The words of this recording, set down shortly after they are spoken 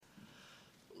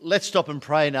Let's stop and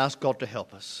pray and ask God to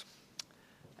help us.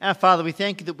 Our Father, we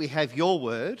thank you that we have your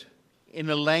word in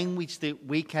a language that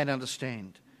we can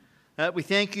understand. We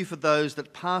thank you for those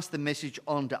that pass the message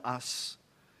on to us.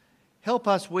 Help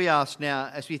us, we ask now,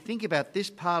 as we think about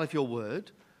this part of your word,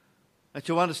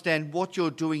 to understand what you're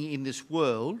doing in this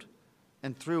world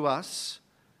and through us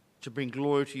to bring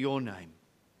glory to your name.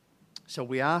 So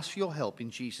we ask for your help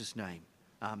in Jesus' name.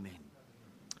 Amen.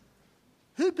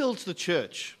 Who builds the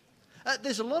church?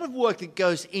 There's a lot of work that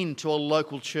goes into a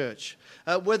local church,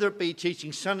 whether it be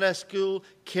teaching Sunday school,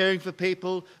 caring for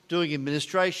people, doing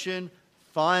administration,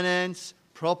 finance,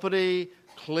 property,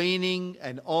 cleaning,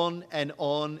 and on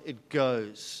it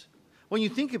goes. When you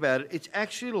think about it, it's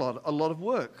actually a lot of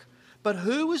work. But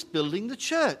who is building the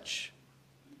church?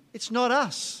 It's not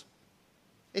us.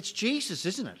 It's Jesus,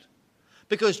 isn't it?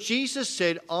 Because Jesus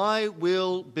said, I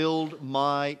will build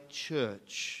my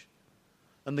church,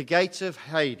 and the gates of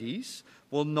Hades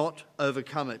will not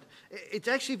overcome it. It's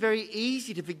actually very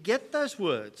easy to forget those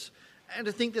words and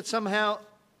to think that somehow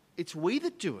it's we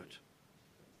that do it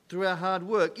through our hard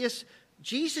work. Yes,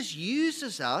 Jesus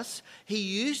uses us. He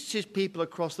uses his people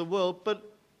across the world,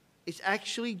 but it's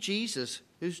actually Jesus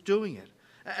who's doing it.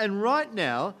 And right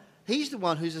now, he's the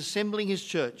one who's assembling his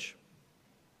church.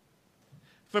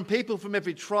 From people from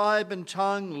every tribe and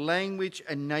tongue, language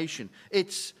and nation.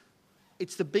 It's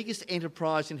the biggest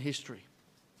enterprise in history.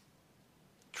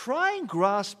 Try and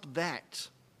grasp that.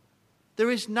 There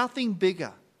is nothing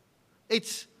bigger.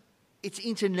 It's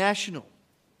international.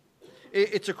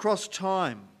 It's across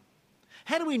time.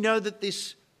 How do we know that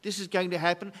this is going to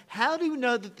happen? How do we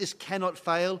know that this cannot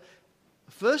fail?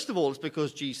 First of all, it's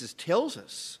because Jesus tells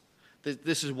us that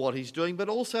this is what he's doing, but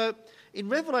also in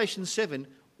Revelation 7,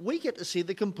 we get to see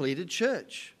the completed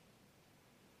church.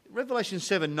 Revelation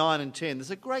 7, 9 and 10,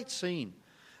 there's a great scene.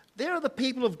 There are the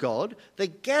people of God. They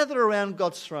gather around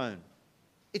God's throne.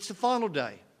 It's the final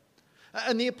day.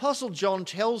 And the Apostle John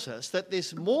tells us that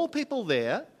there's more people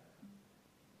there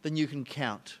than you can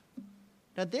count.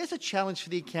 Now, there's a challenge for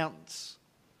the accountants.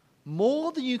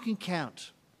 More than you can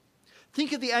count.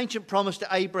 Think of the ancient promise to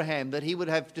Abraham that he would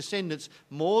have descendants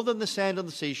more than the sand on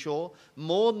the seashore,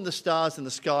 more than the stars in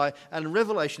the sky. And in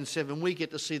Revelation 7, we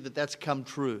get to see that that's come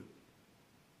true.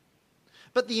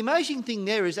 But the amazing thing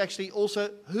there is actually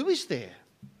also who is there.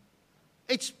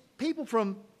 It's people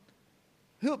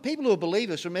who are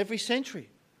believers from every century.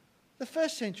 The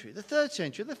 1st century, the 3rd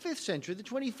century, the 5th century, the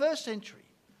 21st century.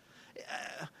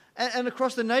 And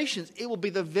across the nations, it will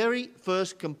be the very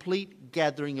first complete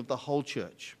gathering of the whole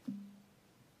church.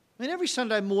 I mean, every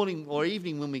Sunday morning or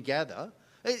evening when we gather,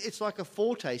 it's like a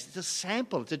foretaste, it's a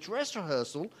sample, it's a dress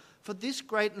rehearsal for this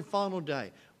great and final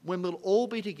day when we'll all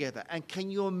be together. And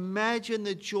can you imagine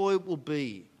the joy it will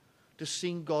be to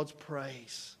sing God's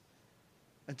praise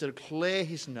and to declare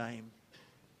his name?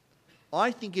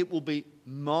 I think it will be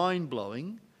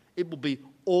mind-blowing. It will be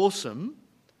awesome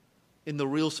in the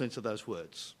real sense of those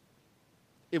words.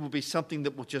 It will be something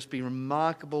that will just be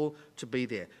remarkable to be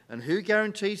there. And who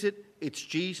guarantees it? It's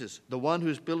Jesus, the one who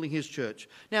is building his church.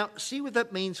 Now, see what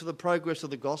that means for the progress of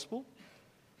the gospel?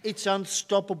 It's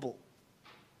unstoppable.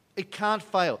 It can't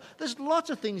fail. There's lots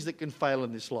of things that can fail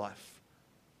in this life.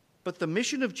 But the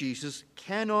mission of Jesus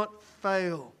cannot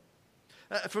fail.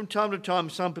 From time to time,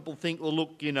 some people think, well,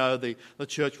 look, the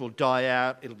church will die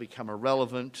out. It'll become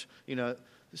irrelevant.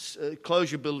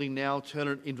 Close your building now, turn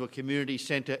it into a community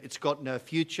centre. It's got no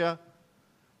future.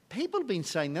 People have been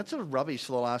saying that sort of rubbish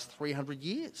for the last 300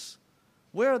 years.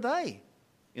 Where are they?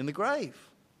 In the grave.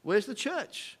 Where's the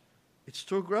church? It's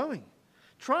still growing.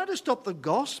 Trying to stop the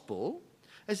gospel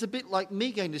is a bit like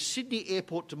me going to Sydney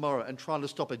Airport tomorrow and trying to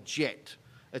stop a jet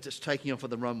as it's taking off of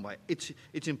the runway. It's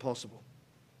impossible.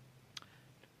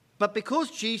 But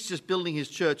because Jesus is building his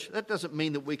church, that doesn't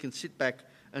mean that we can sit back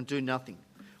and do nothing.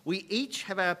 We each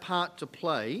have our part to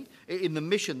play in the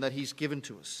mission that he's given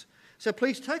to us. So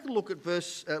please take a look at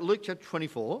Luke chapter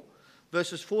 24,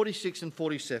 verses 46 and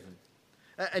 47.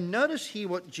 And notice here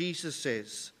what Jesus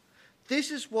says.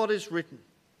 This is what is written.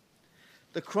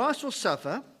 The Christ will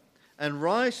suffer and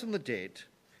rise from the dead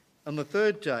on the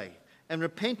 3rd day, and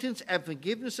repentance and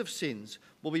forgiveness of sins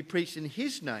will be preached in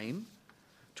his name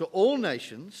to all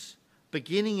nations,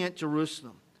 beginning at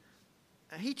Jerusalem.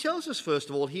 He tells us,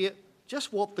 first of all, here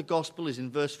just what the gospel is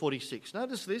in verse 46.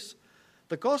 Notice this.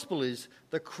 The gospel is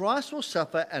that Christ will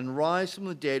suffer and rise from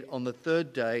the dead on the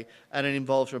 3rd day, and it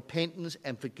involves repentance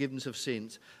and forgiveness of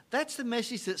sins. That's the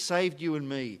message that saved you and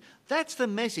me. That's the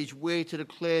message we're to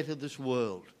declare to this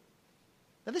world.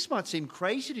 Now, this might seem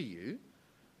crazy to you,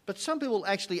 but some people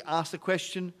actually ask the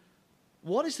question,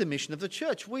 what is the mission of the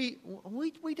church? We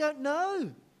don't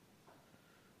know.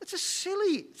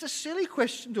 It's a silly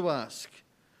question to ask.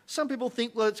 Some people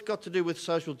think, well, it's got to do with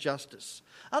social justice.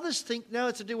 Others think, no,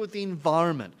 it's to do with the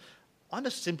environment. I'm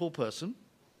a simple person.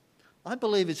 I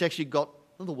believe it's actually got,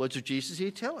 well, the words of Jesus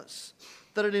here tell us,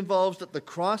 that it involves that the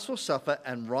Christ will suffer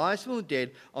and rise from the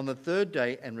dead on the third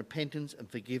day, and repentance and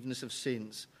forgiveness of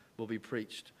sins will be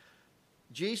preached.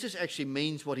 Jesus actually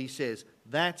means what he says.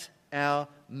 That's our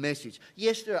message.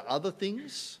 Yes, there are other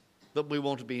things that we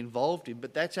want to be involved in,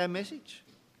 but that's our message.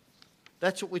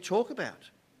 That's what we talk about.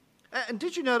 And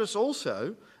did you notice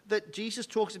also that Jesus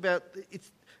talks about,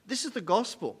 this is the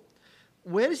gospel.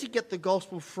 Where does he get the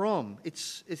gospel from?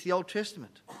 It's the Old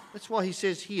Testament. That's why he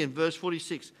says here in verse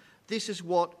 46, this is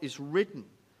what is written.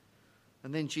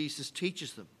 And then Jesus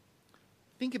teaches them.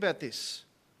 Think about this.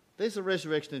 There's the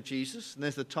resurrection of Jesus, and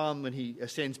there's the time when he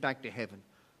ascends back to heaven.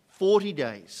 40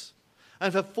 days.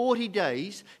 And for 40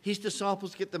 days, his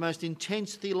disciples get the most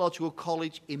intense theological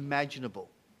college imaginable.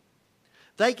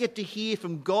 They get to hear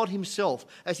from God himself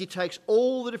as he takes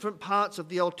all the different parts of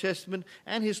the Old Testament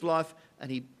and his life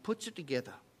and he puts it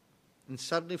together. And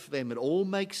suddenly for them it all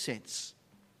makes sense.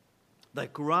 They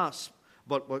grasp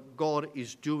what God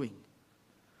is doing.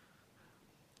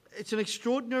 It's an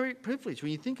extraordinary privilege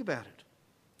when you think about it.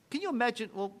 Can you imagine?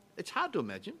 Well, it's hard to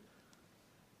imagine.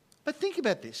 But think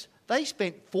about this. They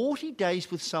spent 40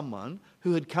 days with someone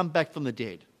who had come back from the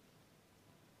dead.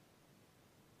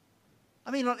 I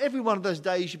mean, on every one of those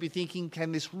days you'd be thinking,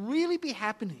 can this really be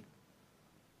happening?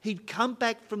 He'd come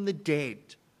back from the dead.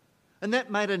 And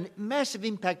that made a massive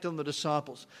impact on the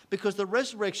disciples because the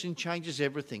resurrection changes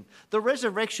everything. The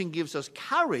resurrection gives us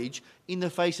courage in the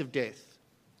face of death.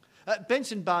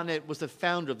 Benson Barnett was the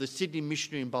founder of the Sydney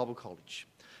Missionary and Bible College.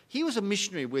 He was a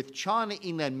missionary with China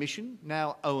Inland Mission,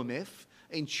 now OMF,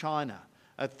 in China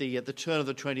at the turn of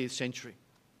the 20th century.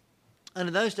 And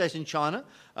in those days in China,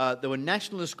 there were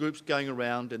nationalist groups going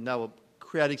around and they were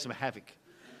creating some havoc.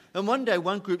 And one day,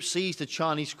 one group seized a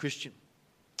Chinese Christian.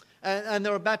 And they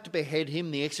were about to behead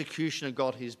him. The executioner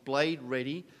got his blade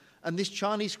ready. And this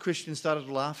Chinese Christian started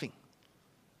laughing.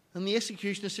 And the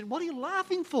executioner said, "What are you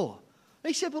laughing for?" And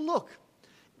he said, "Well, look,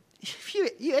 if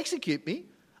you execute me,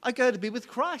 I go to be with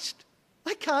Christ.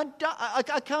 I can't die.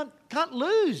 I can't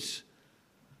lose."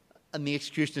 And the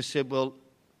executioner said, "Well,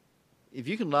 if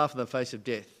you can laugh in the face of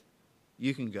death,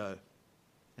 you can go."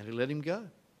 And he let him go.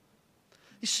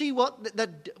 You see what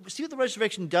the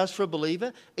resurrection does for a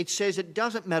believer? It says it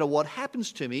doesn't matter what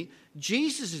happens to me.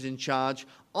 Jesus is in charge.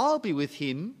 I'll be with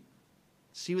him.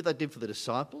 See what they did for the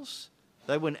disciples?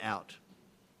 They went out.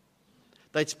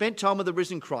 They'd spent time with the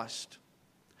risen Christ.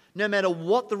 No matter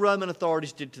what the Roman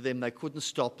authorities did to them, they couldn't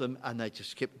stop them, and they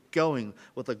just kept going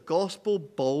with a gospel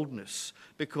boldness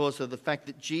because of the fact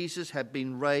that Jesus had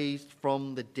been raised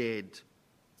from the dead.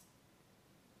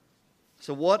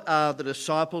 So what are the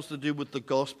disciples to do with the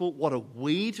gospel? What are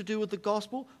we to do with the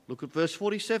gospel? Look at verse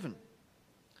 47.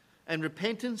 "And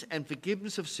repentance and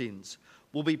forgiveness of sins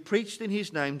will be preached in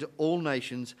his name to all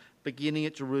nations, beginning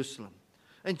at Jerusalem."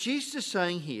 And Jesus is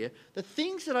saying here, the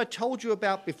things that I told you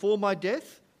about before my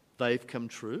death, they've come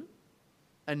true.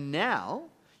 And now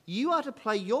you are to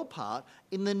play your part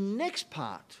in the next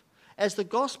part as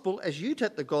you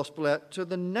take the gospel out to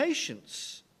the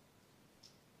nations.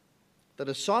 The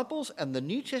disciples and the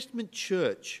New Testament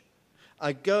church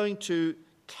are going to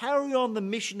carry on the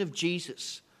mission of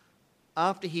Jesus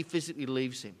after he physically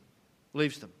leaves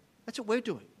them. That's what we're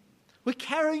doing. We're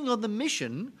carrying on the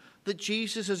mission that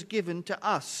Jesus has given to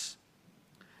us.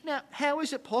 Now, how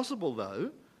is it possible,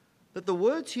 though, that the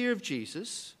words here of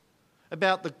Jesus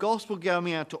about the gospel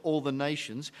going out to all the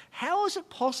nations, how is it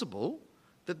possible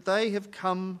that they have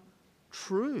come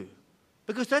true?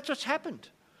 Because that's what's happened.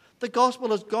 The gospel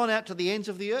has gone out to the ends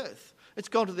of the earth. It's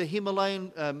gone to the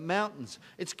Himalayan mountains.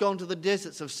 It's gone to the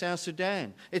deserts of South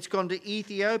Sudan. It's gone to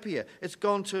Ethiopia. It's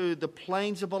gone to the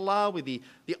plains of Malawi,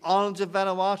 the islands of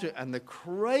Vanuatu, and the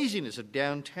craziness of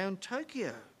downtown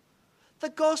Tokyo. The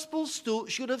gospel still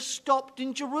should have stopped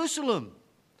in Jerusalem.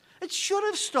 It should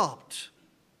have stopped,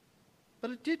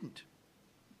 but it didn't.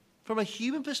 From a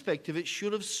human perspective, it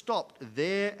should have stopped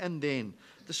there and then.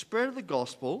 The spread of the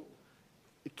gospel,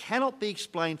 it cannot be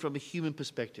explained from a human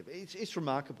perspective. It's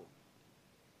remarkable.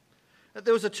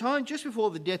 There was a time just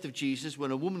before the death of Jesus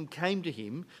when a woman came to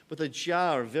him with a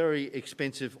jar of very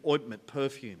expensive ointment,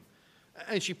 perfume,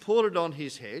 and she poured it on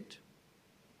his head,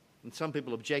 and some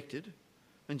people objected,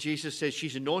 and Jesus says,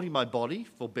 "She's anointing my body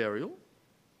for burial."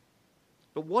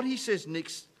 But what he says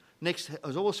next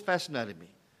has always fascinated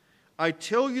me. "I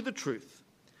tell you the truth,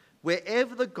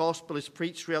 wherever the gospel is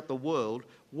preached throughout the world,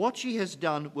 what she has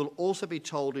done will also be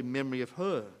told in memory of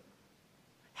her."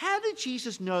 How did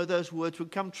Jesus know those words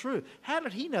would come true? How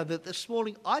did he know that this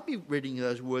morning I'd be reading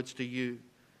those words to you?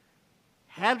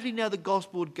 How did he know the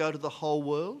gospel would go to the whole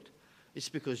world? It's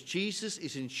because Jesus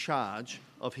is in charge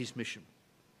of his mission.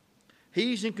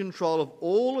 He's in control of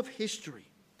all of history.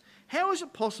 How is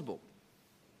it possible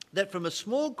that from a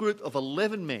small group of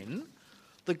 11 men,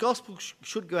 the gospel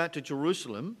should go out to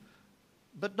Jerusalem,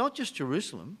 but not just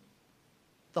Jerusalem,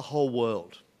 the whole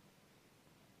world?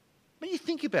 When you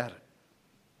think about it,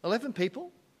 11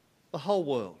 people, the whole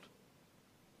world.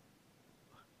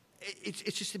 It's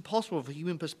just impossible from a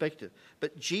human perspective.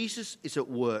 But Jesus is at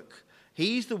work.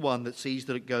 He's the one that sees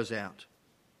that it goes out.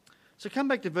 So come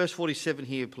back to verse 47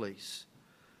 here, please.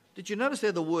 Did you notice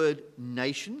there the word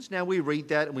nations? Now we read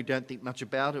that and we don't think much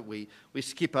about it. We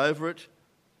skip over it.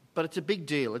 But it's a big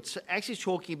deal. It's actually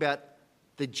talking about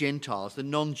the Gentiles, the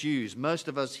non-Jews, most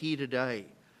of us here today.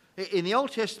 In the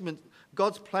Old Testament,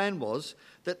 God's plan was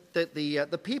that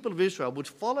the people of Israel would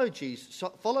follow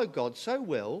God so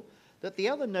well that the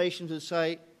other nations would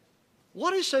say,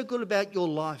 what is so good about your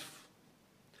life?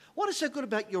 What is so good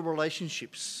about your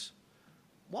relationships?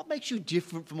 What makes you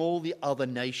different from all the other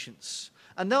nations?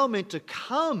 And they were meant to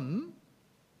come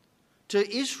to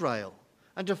Israel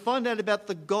and to find out about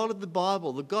the God of the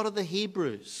Bible, the God of the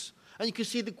Hebrews. And you can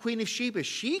see the Queen of Sheba,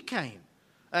 she came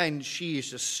and she is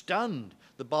just stunned.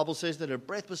 The Bible says that her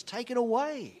breath was taken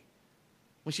away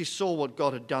when she saw what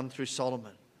God had done through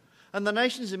Solomon. And the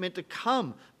nations are meant to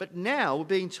come. But now we're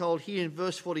being told here in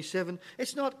verse 47,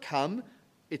 it's not come,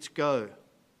 it's go.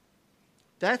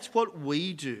 That's what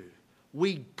we do.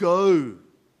 We go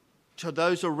to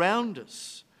those around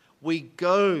us. We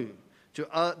go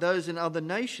to those in other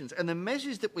nations. And the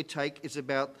message that we take is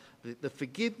about the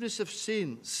forgiveness of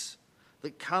sins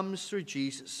that comes through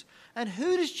Jesus. And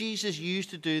who does Jesus use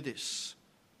to do this?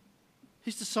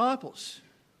 His disciples.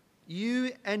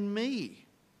 You and me.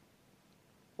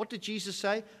 What did Jesus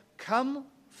say? Come,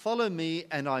 follow me,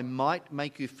 and I might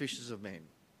make you fishers of men.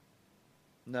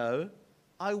 No,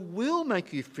 I will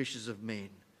make you fishers of men.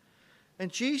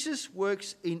 And Jesus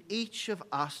works in each of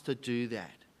us to do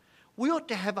that. We ought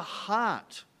to have a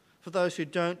heart for those who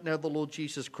don't know the Lord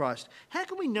Jesus Christ. How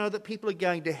can we know that people are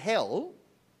going to hell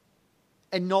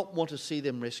and not want to see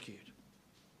them rescued?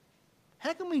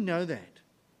 How can we know that?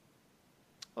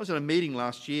 I was at a meeting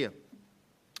last year,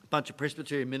 a bunch of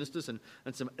Presbyterian ministers and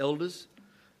some elders,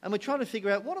 and we're trying to figure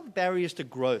out what are the barriers to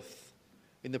growth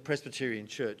in the Presbyterian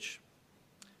church.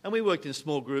 And we worked in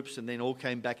small groups and then all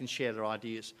came back and shared their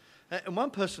ideas. And one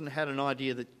person had an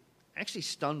idea that actually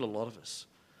stunned a lot of us.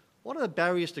 What are the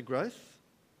barriers to growth?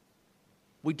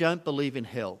 We don't believe in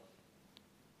hell.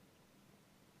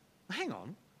 Hang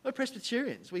on, we're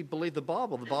Presbyterians. We believe the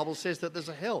Bible. The Bible says that there's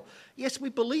a hell. Yes, we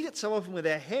believe it so often with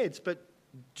our heads, but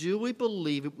do we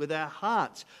believe it with our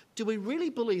hearts? Do we really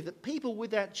believe that people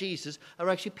without Jesus are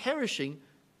actually perishing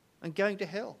and going to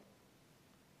hell?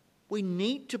 We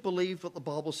need to believe what the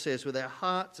Bible says with our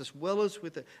hearts as well as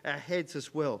with our heads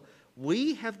as well.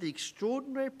 We have the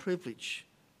extraordinary privilege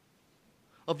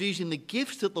of using the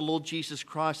gifts that the Lord Jesus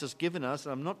Christ has given us.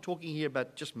 And I'm not talking here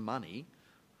about just money.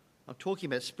 I'm talking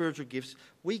about spiritual gifts.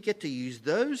 We get to use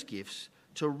those gifts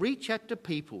to reach out to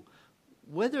people,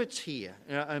 whether it's here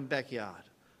in our own backyard,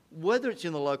 whether it's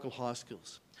in the local high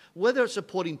schools, whether it's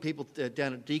supporting people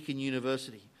down at Deakin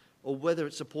University, or whether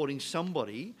it's supporting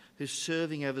somebody who's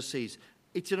serving overseas.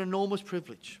 It's an enormous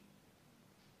privilege.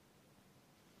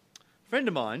 A friend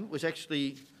of mine was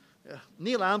actually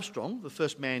Neil Armstrong, the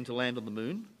first man to land on the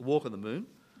moon, walk on the moon.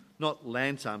 Not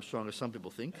Lance Armstrong, as some people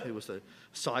think, who was a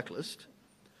cyclist.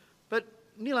 But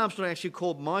Neil Armstrong actually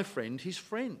called my friend his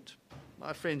friend.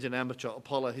 My friend's an amateur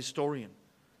Apollo historian.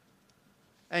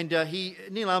 And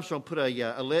Neil Armstrong put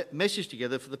a message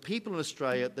together for the people in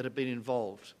Australia that had been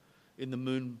involved in the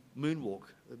moonwalk,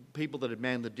 people that had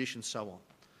manned the dish and so on.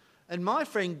 And my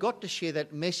friend got to share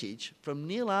that message from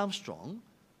Neil Armstrong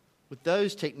with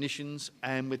those technicians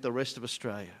and with the rest of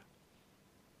Australia.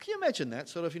 Can you imagine that?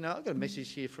 Sort of, I've got a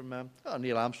message here from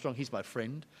Neil Armstrong, he's my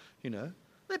friend,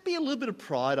 There'd be a little bit of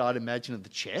pride, I'd imagine, in the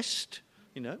chest,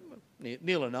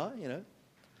 Neil and I,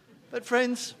 But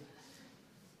friends,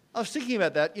 I was thinking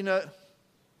about that,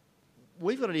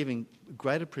 we've got an even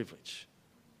greater privilege.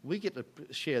 We get to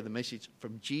share the message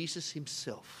from Jesus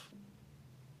himself.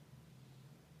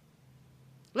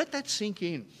 Let that sink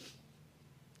in.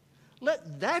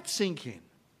 Let that sink in.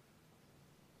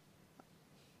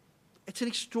 It's an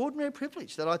extraordinary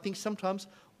privilege that I think sometimes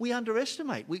we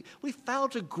underestimate. We fail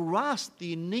to grasp the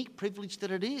unique privilege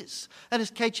that it is. And as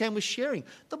Kate Chan was sharing,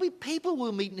 there'll be people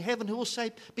we'll meet in heaven who will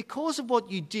say, because of what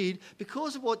you did,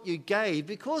 because of what you gave,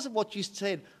 because of what you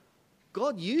said,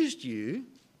 God used you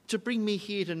to bring me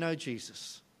here to know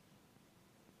Jesus.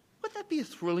 Wouldn't that be a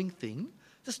thrilling thing?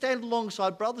 To stand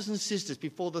alongside brothers and sisters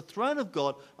before the throne of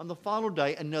God on the final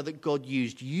day and know that God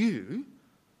used you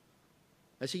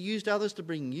as he used others to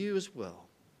bring you as well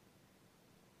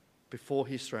before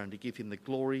his throne to give him the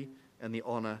glory and the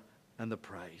honour and the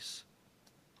praise.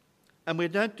 And we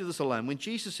don't do this alone. When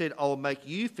Jesus said, I will make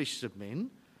you fishers of men,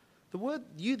 the word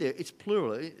you there, it's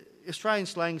plural. Australian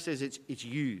slang says it's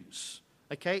yous.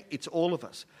 Okay? It's all of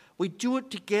us. We do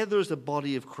it together as the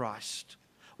body of Christ.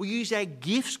 We use our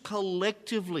gifts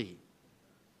collectively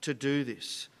to do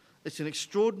this. It's an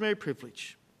extraordinary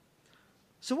privilege.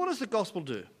 So what does the gospel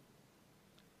do?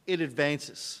 It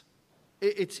advances.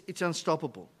 It's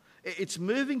unstoppable. It's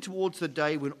moving towards the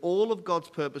day when all of God's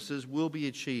purposes will be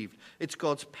achieved. It's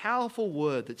God's powerful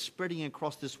word that's spreading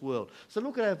across this world. So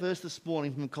look at our verse this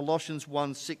morning from Colossians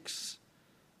 1:6.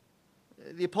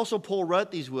 The Apostle Paul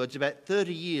wrote these words about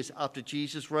 30 years after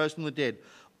Jesus rose from the dead.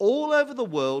 All over the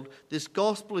world, this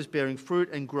gospel is bearing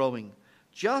fruit and growing,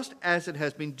 just as it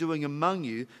has been doing among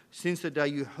you since the day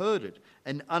you heard it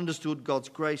and understood God's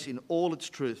grace in all its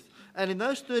truth. And in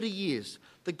those 30 years,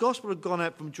 the gospel had gone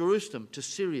out from Jerusalem to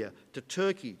Syria, to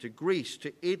Turkey, to Greece,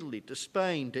 to Italy, to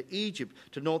Spain, to Egypt,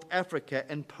 to North Africa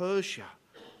and Persia.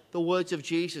 The words of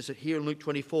Jesus that here in Luke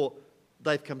 24,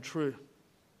 they've come true.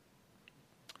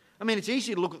 I mean, it's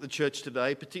easy to look at the church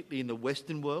today, particularly in the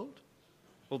Western world,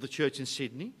 or the church in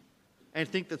Sydney, and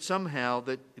think that somehow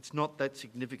that it's not that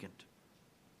significant.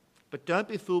 But don't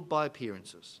be fooled by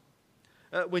appearances.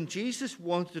 When Jesus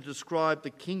wanted to describe the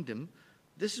kingdom,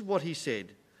 this is what he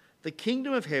said. The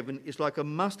kingdom of heaven is like a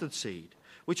mustard seed,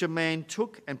 which a man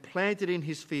took and planted in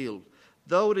his field.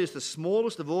 Though it is the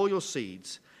smallest of all your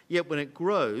seeds, yet when it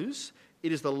grows,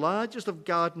 it is the largest of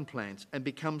garden plants and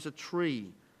becomes a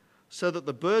tree, so that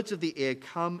the birds of the air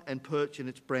come and perch in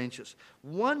its branches.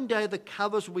 One day the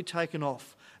covers will be taken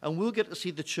off and we'll get to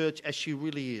see the church as she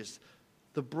really is,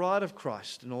 the bride of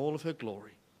Christ in all of her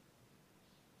glory.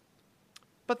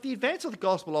 But the advance of the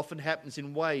gospel often happens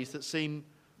in ways that seem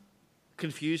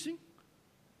confusing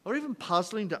or even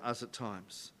puzzling to us at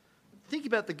times. Think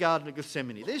about the Garden of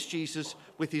Gethsemane. There's Jesus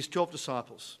with his 12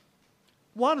 disciples.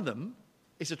 One of them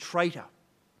is a traitor.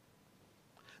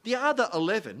 The other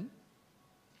 11,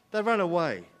 they run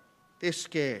away. They're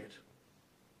scared.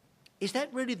 Is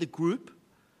that really the group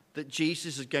that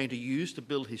Jesus is going to use to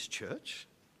build his church?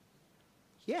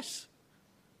 Yes.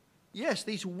 Yes,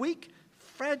 these weak,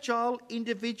 fragile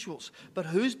individuals. But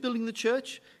who's building the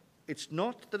church? It's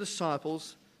not the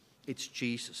disciples, it's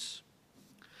Jesus.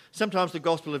 Sometimes the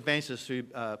gospel advances through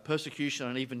persecution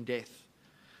and even death.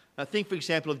 Think, for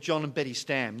example, of John and Betty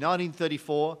Stam.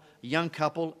 1934, a young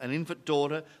couple, an infant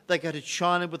daughter. They go to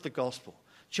China with the gospel.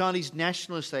 Chinese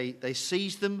nationalists, they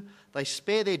seize them, they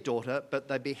spare their daughter, but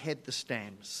they behead the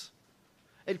Stams.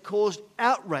 It caused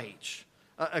outrage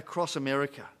across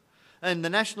America. And the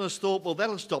nationalists thought, well,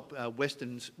 that'll stop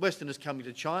Westerners coming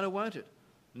to China, won't it?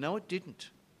 No, it didn't.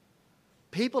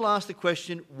 People asked the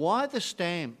question, why the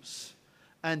Stams?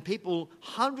 And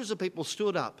hundreds of people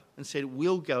stood up and said,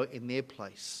 we'll go in their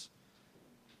place.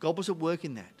 God was at work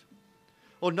in that.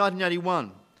 Or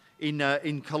 1981,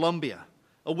 in Colombia,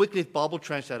 a Wycliffe Bible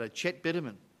translator, Chet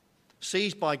Bitterman,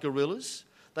 seized by guerrillas.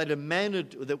 They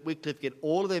demanded that Wycliffe get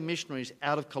all of their missionaries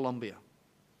out of Colombia.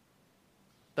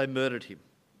 They murdered him.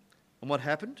 And what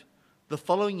happened? The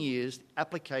following years,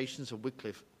 applications of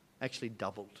Wycliffe actually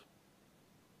doubled.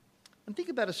 And think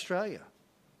about Australia.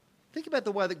 Think about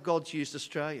the way that God's used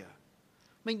Australia.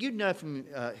 I mean, you'd know from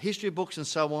history books and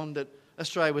so on that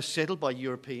Australia was settled by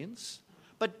Europeans.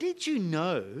 But did you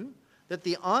know that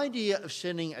the idea of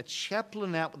sending a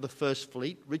chaplain out with the First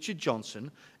Fleet, Richard Johnson,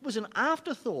 was an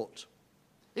afterthought?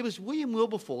 It was William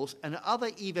Wilberforce and other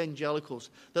evangelicals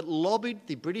that lobbied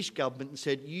the British government and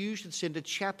said, you should send a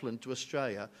chaplain to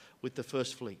Australia with the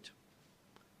First Fleet.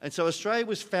 And so Australia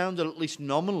was founded, at least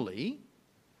nominally,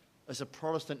 as a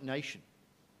Protestant nation.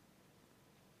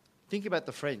 Think about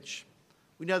the French.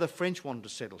 We know the French wanted to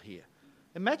settle here.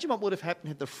 Imagine what would have happened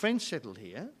had the French settled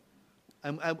here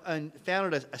and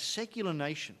founded as a secular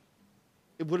nation.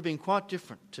 It would have been quite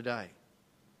different today.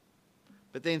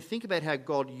 But then think about how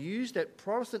God used that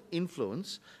Protestant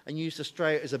influence and used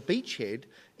Australia as a beachhead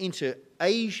into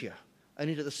Asia and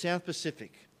into the South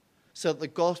Pacific, so that the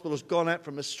gospel has gone out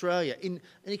from Australia in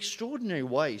extraordinary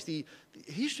ways. The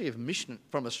history of mission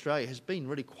from Australia has been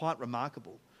really quite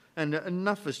remarkable, and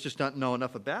enough of us just don't know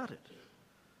enough about it.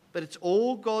 But it's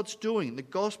all God's doing. The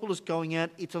gospel is going out.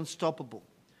 It's unstoppable.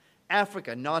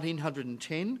 Africa,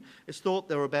 1910, it's thought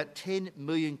there were about 10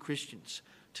 million Christians.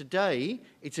 Today,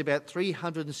 it's about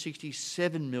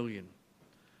 367 million.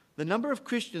 The number of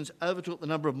Christians overtook the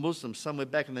number of Muslims somewhere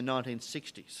back in the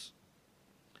 1960s.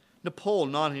 Nepal,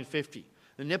 1950.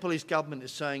 The Nepalese government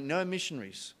is saying, no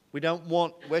missionaries. We don't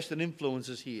want Western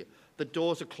influences here. The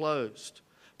doors are closed.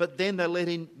 But then they let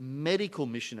in medical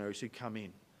missionaries who come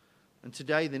in. And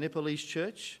today, the Nepalese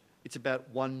church, it's about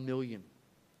 1 million.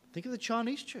 Think of the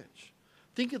Chinese church.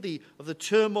 Think of the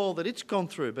turmoil that it's gone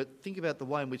through, but think about the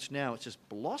way in which now it's just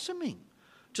blossoming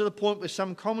to the point where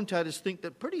some commentators think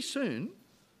that pretty soon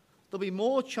there'll be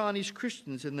more Chinese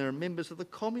Christians than there are members of the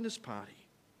Communist Party.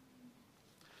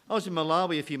 I was in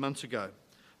Malawi a few months ago,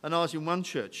 and I was in one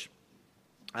church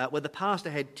where the pastor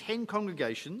had 10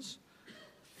 congregations,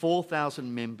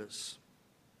 4,000 members.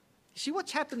 You see,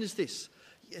 what's happened is this.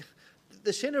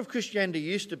 The centre of Christianity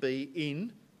used to be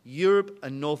in Europe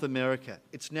and North America.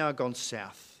 It's now gone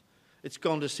south. It's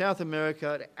gone to South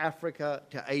America, to Africa,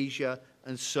 to Asia,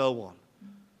 and so on.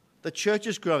 The church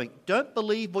is growing. Don't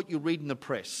believe what you read in the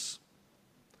press.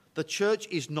 The church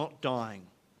is not dying.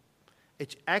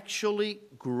 It's actually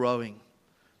growing.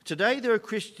 Today there are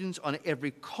Christians on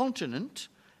every continent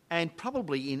and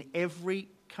probably in every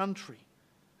country.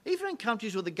 Even in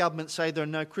countries where the government say there are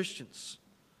no Christians.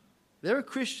 There are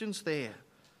Christians there.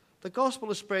 The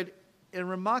gospel is spread in a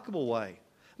remarkable way.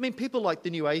 I mean, people like the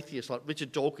new atheists, like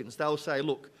Richard Dawkins, they'll say,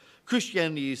 look,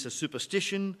 Christianity is a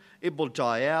superstition, it will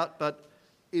die out, but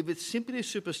if it's simply a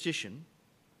superstition,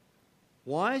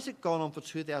 why has it gone on for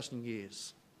 2,000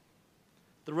 years?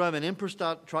 The Roman Emperor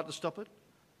tried to stop it,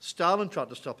 Stalin tried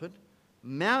to stop it,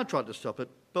 Mao tried to stop it,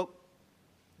 but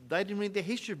they didn't read their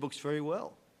history books very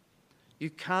well. You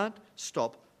can't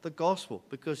stop the gospel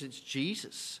because it's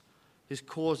Jesus who's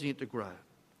causing it to grow.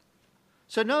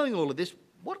 So knowing all of this,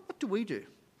 what do we do?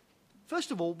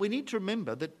 First of all, we need to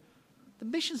remember that the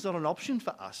mission's not an option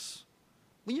for us.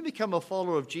 When you become a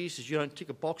follower of Jesus, you don't tick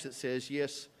a box that says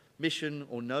yes, mission,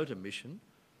 or no to mission.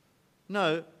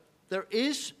 No, there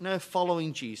is no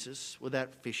following Jesus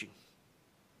without fishing.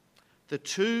 The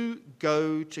two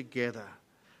go together.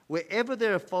 Wherever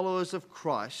there are followers of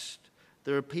Christ,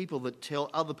 there are people that tell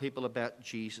other people about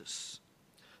Jesus.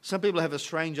 Some people have a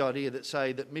strange idea that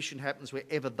say that mission happens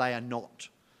wherever they are not.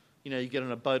 You know, you get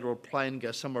on a boat or a plane,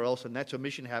 go somewhere else, and that's where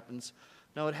mission happens.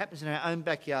 No, it happens in our own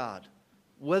backyard.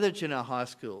 Whether it's in our high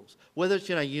schools, whether it's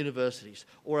in our universities,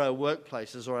 or our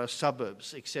workplaces, or our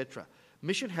suburbs, etc.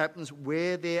 Mission happens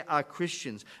where there are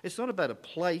Christians. It's not about a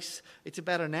place, it's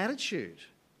about an attitude.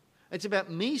 It's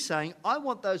about me saying, I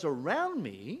want those around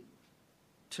me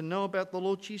to know about the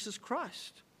Lord Jesus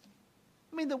Christ.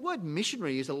 I mean, the word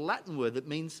missionary is a Latin word that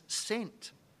means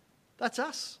sent. That's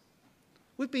us.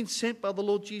 We've been sent by the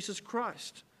Lord Jesus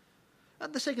Christ.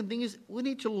 And the second thing is we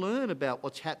need to learn about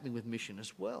what's happening with mission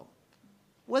as well,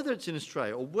 whether it's in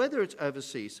Australia or whether it's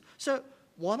overseas. So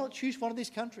why not choose one of these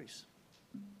countries?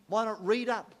 Why not read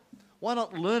up? Why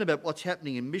not learn about what's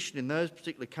happening in mission in those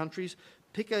particular countries?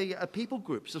 Pick a people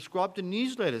group, subscribe to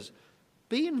newsletters,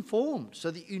 be informed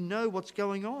so that you know what's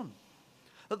going on.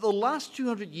 The last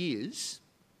 200 years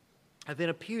have been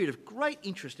a period of great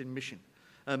interest in mission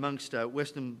amongst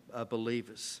Western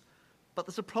believers. But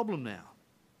there's a problem now.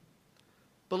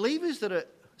 Believers that are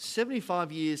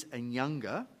 75 years and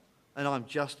younger, and I'm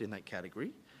just in that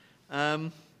category,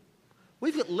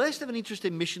 we've got less of an interest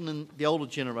in mission than the older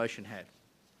generation had.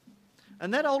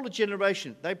 And that older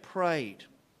generation, they prayed.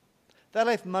 They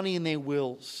left money in their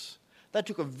wills. They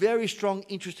took a very strong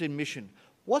interest in mission.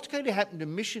 What's going to happen to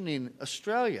mission in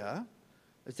Australia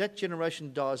as that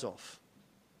generation dies off?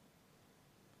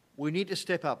 We need to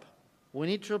step up. We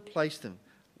need to replace them.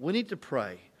 We need to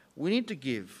pray. We need to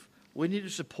give. We need to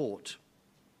support.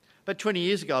 About 20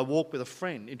 years ago, I walked with a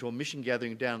friend into a mission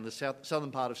gathering down in the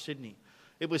southern part of Sydney.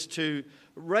 It was to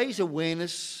raise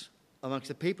awareness amongst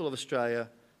the people of Australia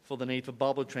for the need for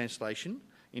Bible translation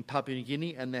in Papua New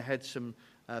Guinea, and they had some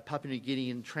Papua New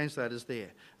Guinean translators there.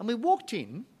 And we walked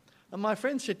in, and my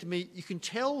friend said to me, you can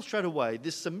tell straight away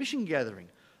this is a mission gathering.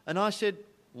 And I said,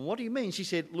 what do you mean? She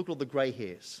said, look at all the grey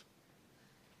hairs.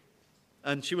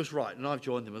 And she was right, and I've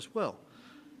joined them as well.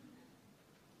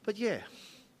 But yeah,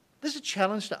 there's a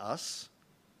challenge to us.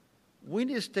 We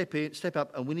need to step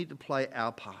up, and we need to play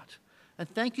our part. And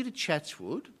thank you to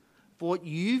Chatswood for what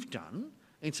you've done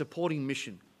in supporting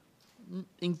mission,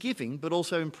 in giving, but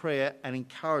also in prayer and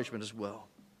encouragement as well.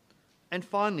 And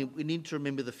finally, we need to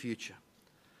remember the future.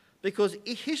 Because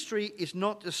history is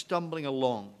not just stumbling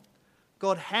along.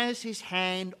 God has his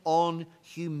hand on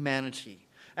humanity.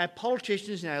 Our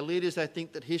politicians and our leaders, they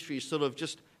think that history is sort of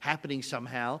just happening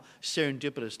somehow,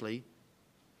 serendipitously.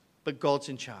 But God's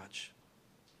in charge.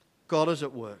 God is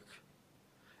at work.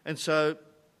 And so,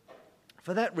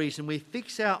 for that reason, we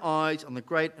fix our eyes on the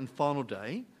great and final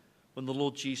day when the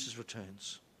Lord Jesus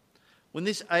returns. When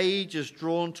this age is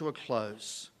drawn to a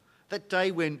close, that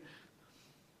day when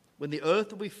the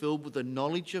earth will be filled with the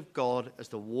knowledge of God as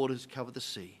the waters cover the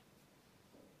sea.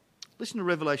 Listen to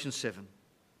Revelation 7.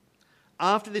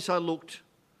 After this I looked,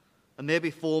 and there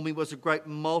before me was a great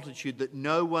multitude that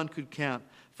no one could count,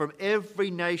 from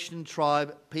every nation,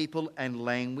 tribe, people, and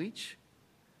language,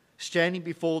 standing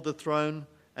before the throne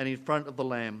and in front of the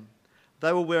Lamb.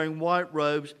 They were wearing white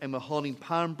robes and were holding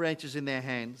palm branches in their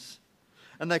hands.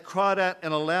 And they cried out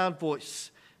in a loud voice,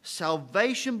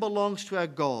 "Salvation belongs to our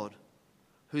God,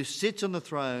 who sits on the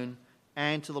throne,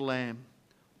 and to the Lamb."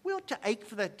 We ought to ache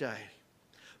for that day.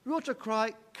 We ought to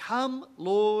cry, "Come,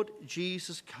 Lord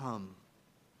Jesus, come.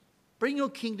 Bring your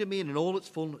kingdom in all its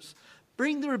fullness.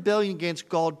 Bring the rebellion against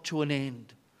God to an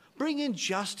end. Bring in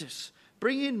justice.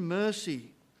 Bring in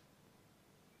mercy."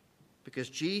 Because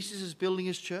Jesus is building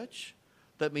his church,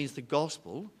 that means the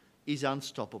gospel is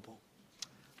unstoppable.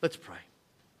 Let's pray.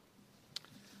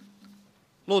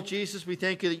 Lord Jesus, we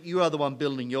thank you that you are the one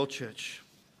building your church.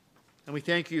 And we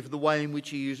thank you for the way in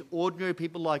which you use ordinary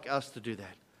people like us to do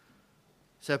that.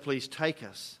 So please take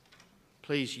us.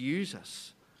 Please use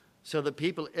us so that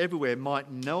people everywhere might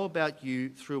know about you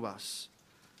through us.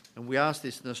 And we ask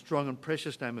this in the strong and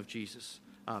precious name of Jesus.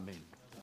 Amen.